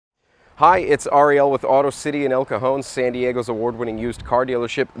Hi, it's Ariel with Auto City in El Cajon, San Diego's award-winning used car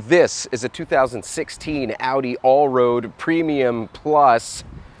dealership. This is a 2016 Audi Allroad Premium Plus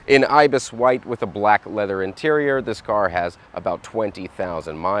in Ibis White with a black leather interior. This car has about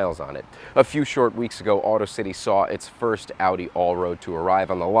 20,000 miles on it. A few short weeks ago, Auto City saw its first Audi Allroad to arrive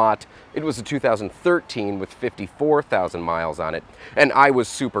on the lot. It was a 2013 with 54,000 miles on it, and I was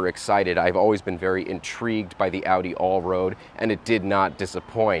super excited. I've always been very intrigued by the Audi Allroad, and it did not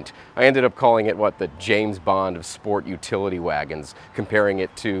disappoint. I ended up calling it, the James Bond of sport utility wagons, comparing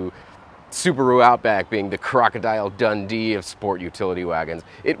it to Subaru Outback being the Crocodile Dundee of sport utility wagons.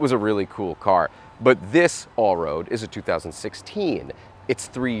 It was a really cool car. But this Allroad is a 2016. It's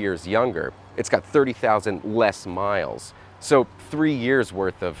 3 years younger. It's got 30,000 less miles. So 3 years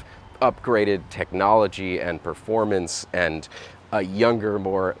worth of upgraded technology and performance and a younger,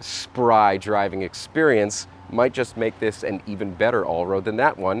 more spry driving experience might just make this an even better Allroad than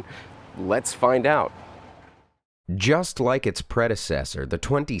that one. Let's find out. Just like its predecessor, the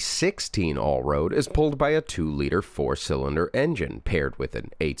 2016 Allroad is pulled by a 2-liter 4-cylinder engine paired with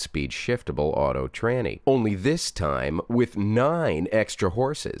an 8-speed shiftable auto tranny. Only this time with 9 extra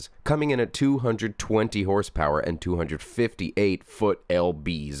horses, coming in at 220 horsepower and 258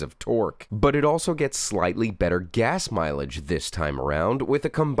 foot-lbs of torque. But it also gets slightly better gas mileage this time around with a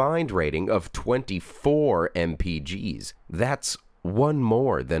combined rating of 24 mpgs. That's one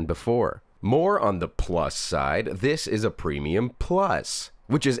more than before. More on the plus side, this is a Premium Plus,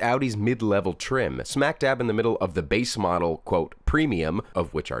 which is Audi's mid-level trim, smack dab in the middle of the base model, quote, Premium,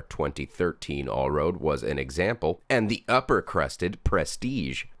 of which our 2013 Allroad was an example, and the upper-crusted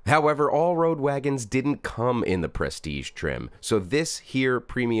Prestige. However, Allroad wagons didn't come in the Prestige trim, so this here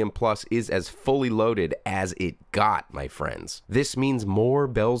Premium Plus is as fully loaded as it got, my friends. This means more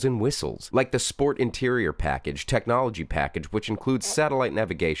bells and whistles, like the Sport Interior Package, Technology Package, which includes satellite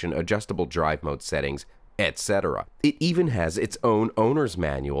navigation, adjustable drive mode settings, etc. It even has its own owner's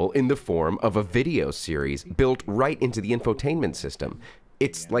manual in the form of a video series built right into the infotainment system.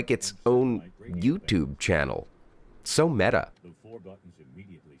 It's like its own YouTube channel. So meta.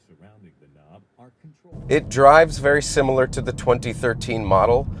 It drives very similar to the 2013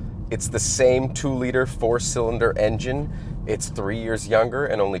 model. It's the same 2-liter 4-cylinder engine. It's 3 years younger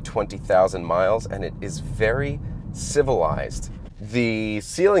and only 20,000 miles, and it is very civilized. The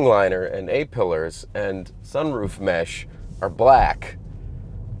ceiling liner and A-pillars and sunroof mesh are black,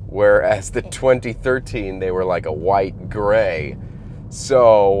 whereas the 2013 they were like a white gray.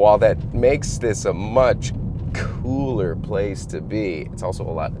 So while that makes this a much cooler place to be, it's also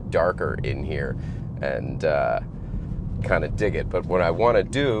a lot darker in here, and kind of dig it. But what I want to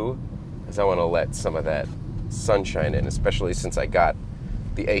do is I want to let some of that sunshine in, especially since I got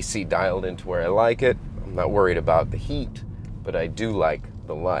the AC dialed into where I like it. I'm not worried about the heat, but I do like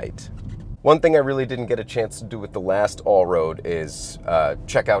the light. One thing I really didn't get a chance to do with the last Allroad is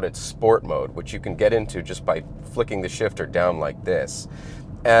check out its sport mode, which you can get into just by flicking the shifter down like this.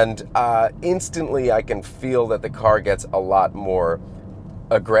 And instantly I can feel that the car gets a lot more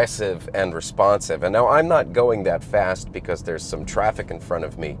aggressive and responsive. And now I'm not going that fast because there's some traffic in front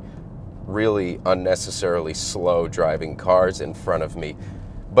of me, really unnecessarily slow driving cars in front of me.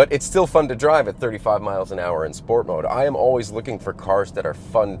 But it's still fun to drive at 35 miles an hour in sport mode. I am always looking for cars that are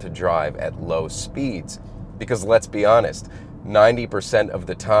fun to drive at low speeds, because let's be honest, 90% of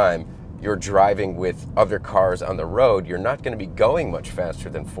the time you're driving with other cars on the road, you're not going to be going much faster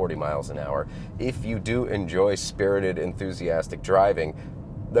than 40 miles an hour. If you do enjoy spirited, enthusiastic driving,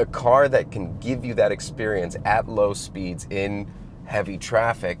 the car that can give you that experience at low speeds in heavy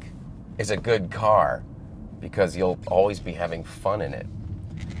traffic is a good car, because you'll always be having fun in it.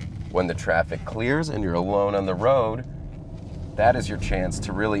 When the traffic clears and you're alone on the road, that is your chance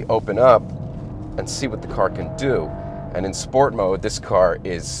to really open up and see what the car can do. And in sport mode, this car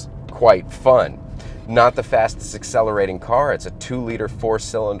is quite fun. Not the fastest accelerating car. It's a 2-liter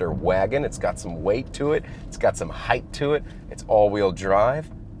 4-cylinder wagon. It's got some weight to it. It's got some height to it. It's all-wheel drive.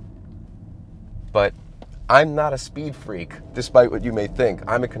 But I'm not a speed freak, despite what you may think.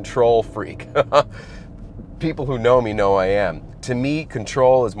 I'm a control freak. People who know me know I am. To me,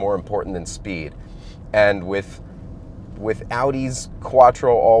 control is more important than speed. And with Audi's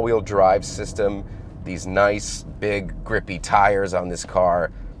Quattro all-wheel drive system, these nice, big, grippy tires on this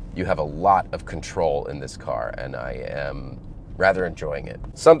car, you have a lot of control in this car, and I am rather enjoying it.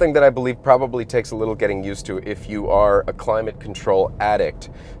 Something that I believe probably takes a little getting used to if you are a climate control addict.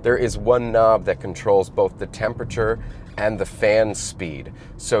 There is one knob that controls both the temperature and the fan speed.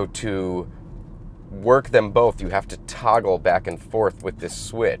 So to work them both, you have to toggle back and forth with this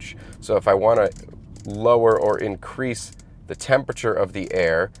switch. So if I want to lower or increase the temperature of the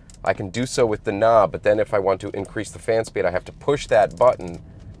air, I can do so with the knob, but then if I want to increase the fan speed, I have to push that button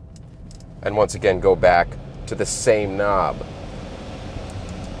and once again go back to the same knob.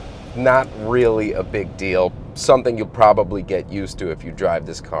 Not really a big deal. Something you'll probably get used to if you drive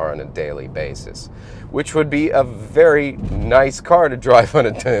this car on a daily basis, which would be a very nice car to drive on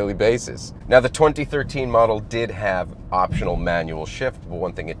a daily basis. Now, the 2013 model did have optional manual shift, but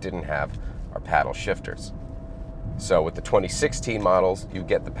one thing it didn't have are paddle shifters. So with the 2016 models, you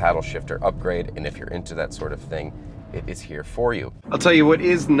get the paddle shifter upgrade, and if you're into that sort of thing, it is here for you. I'll tell you what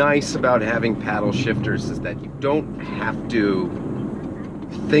is nice about having paddle shifters is that you don't have to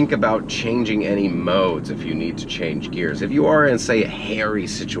think about changing any modes if you need to change gears. If you are in, say, a hairy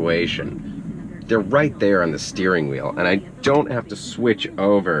situation, they're right there on the steering wheel, and I don't have to switch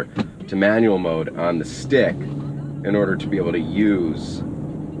over to manual mode on the stick in order to be able to use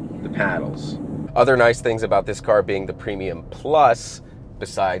the paddles. Other nice things about this car being the Premium Plus,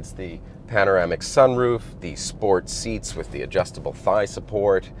 besides the panoramic sunroof, the sport seats with the adjustable thigh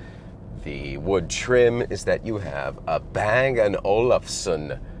support, the wood trim, is that you have a Bang &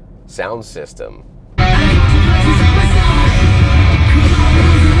 Olufsen sound system.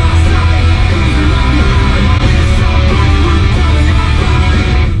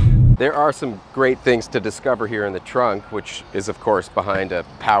 There are some great things to discover here in the trunk, which is of course behind a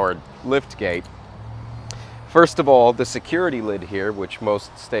powered lift gate. First of all, the security lid here, which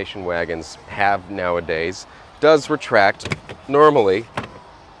most station wagons have nowadays, does retract normally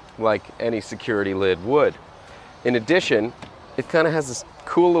like any security lid would. In addition, it kind of has this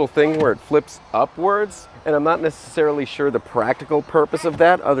cool little thing where it flips upwards, and I'm not necessarily sure the practical purpose of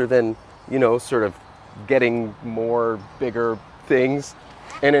that other than, you know, sort of getting more bigger things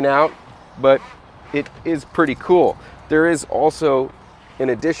in and out, but it is pretty cool. There is also an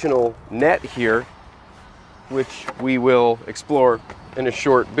additional net here, which we will explore in a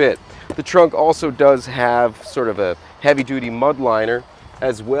short bit. The trunk also does have sort of a heavy-duty mud liner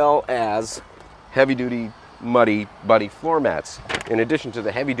as well as heavy-duty Muddy Buddy floor mats. In addition to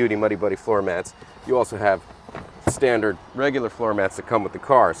the heavy-duty Muddy Buddy floor mats, you also have standard regular floor mats that come with the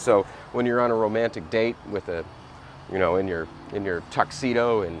car. So when you're on a romantic date with a, you know, in your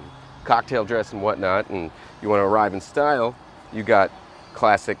tuxedo and cocktail dress and whatnot, and you want to arrive in style, you got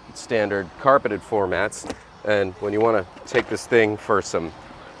classic standard carpeted floor mats. And when you want to take this thing for some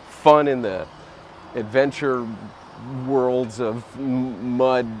fun in the adventure worlds of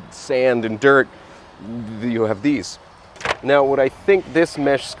mud, sand, and dirt, you have these. Now, what I think this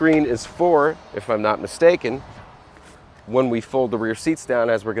mesh screen is for, if I'm not mistaken, when we fold the rear seats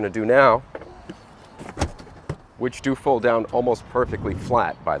down, as we're going to do now, which do fold down almost perfectly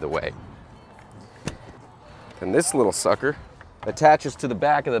flat, by the way. And this little sucker attaches to the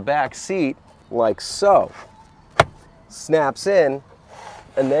back of the back seat like so. Snaps in,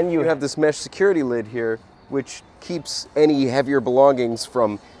 and then you have this mesh security lid here, which keeps any heavier belongings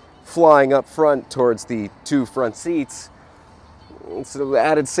from flying up front towards the two front seats. It's an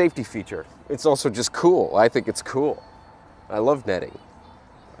added safety feature. It's also just cool. I think it's cool. I love netting.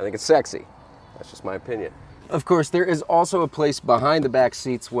 I think it's sexy. That's just my opinion. Of course, there is also a place behind the back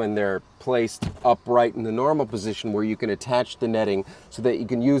seats when they're placed upright in the normal position where you can attach the netting so that you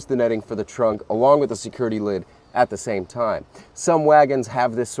can use the netting for the trunk along with the security lid at the same time. Some wagons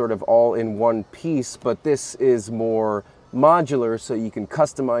have this sort of all in one piece, but this is more modular, so you can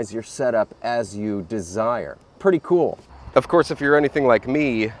customize your setup as you desire. Pretty cool. Of course, if you're anything like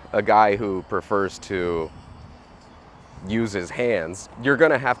me, a guy who prefers to use his hands, you're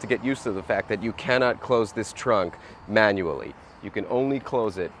gonna have to get used to the fact that you cannot close this trunk manually. You can only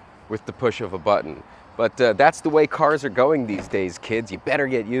close it with the push of a button. But that's the way cars are going these days, kids. You better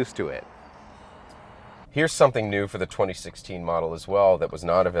get used to it. Here's something new for the 2016 model as well that was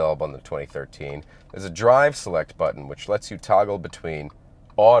not available in the 2013. There's a drive select button which lets you toggle between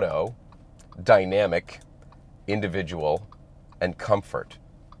auto, dynamic, individual, and comfort.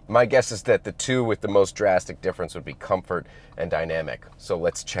 My guess is that the two with the most drastic difference would be comfort and dynamic. So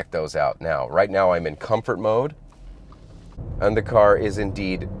let's check those out now. Right now I'm in comfort mode, and the car is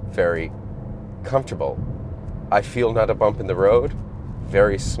indeed very comfortable. I feel not a bump in the road,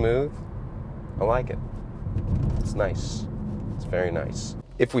 very smooth. I like it. It's nice. It's very nice.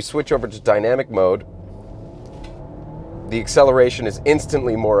 If we switch over to dynamic mode, the acceleration is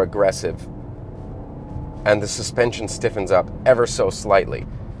instantly more aggressive, and the suspension stiffens up ever so slightly.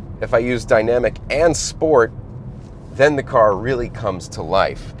 If I use dynamic and sport, then the car really comes to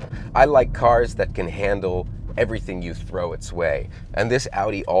life. I like cars that can handle everything you throw its way, and this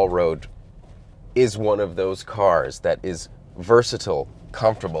Audi Allroad is one of those cars that is versatile,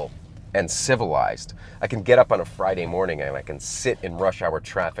 comfortable, and civilized. I can get up on a Friday morning and I can sit in rush hour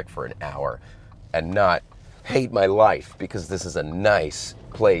traffic for an hour and not hate my life because this is a nice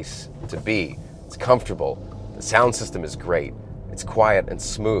place to be. It's comfortable. The sound system is great. It's quiet and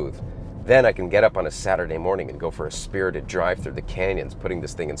smooth. Then I can get up on a Saturday morning and go for a spirited drive through the canyons, putting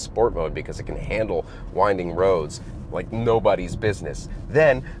this thing in sport mode because it can handle winding roads like nobody's business.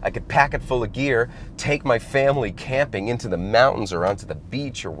 Then I could pack it full of gear, take my family camping into the mountains or onto the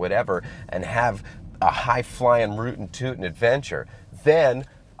beach or whatever, and have a high-flying rootin' tootin' adventure. Then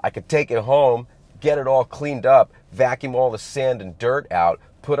I could take it home, get it all cleaned up, vacuum all the sand and dirt out,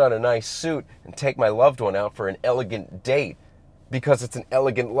 put on a nice suit, and take my loved one out for an elegant date. Because it's an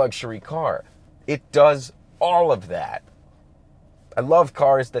elegant luxury car. It does all of that. I love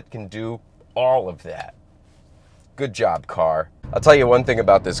cars that can do all of that. Good job, car. I'll tell you one thing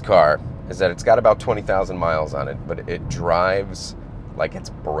about this car, is that it's got about 20,000 miles on it, but it drives like it's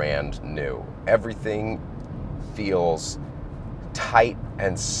brand new. Everything feels tight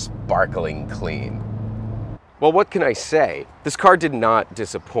and sparkling clean. Well, what can I say? This car did not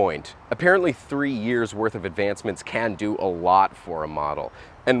disappoint. Apparently 3 years worth of advancements can do a lot for a model.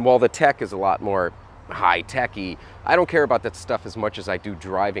 And while the tech is a lot more high-techy, I don't care about that stuff as much as I do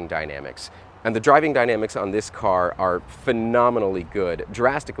driving dynamics. And the driving dynamics on this car are phenomenally good,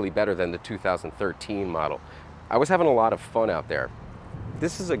 drastically better than the 2013 model. I was having a lot of fun out there.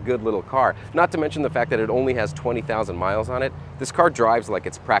 This is a good little car, not to mention the fact that it only has 20,000 miles on it. This car drives like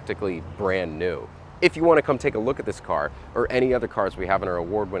it's practically brand new. If you want to come take a look at this car or any other cars we have in our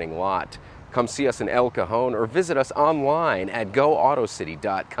award-winning lot, come see us in El Cajon or visit us online at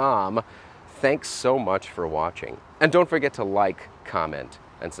goautocity.com. Thanks so much for watching. And don't forget to like, comment,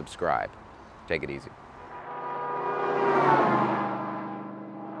 and subscribe. Take it easy.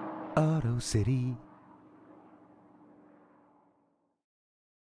 Auto City.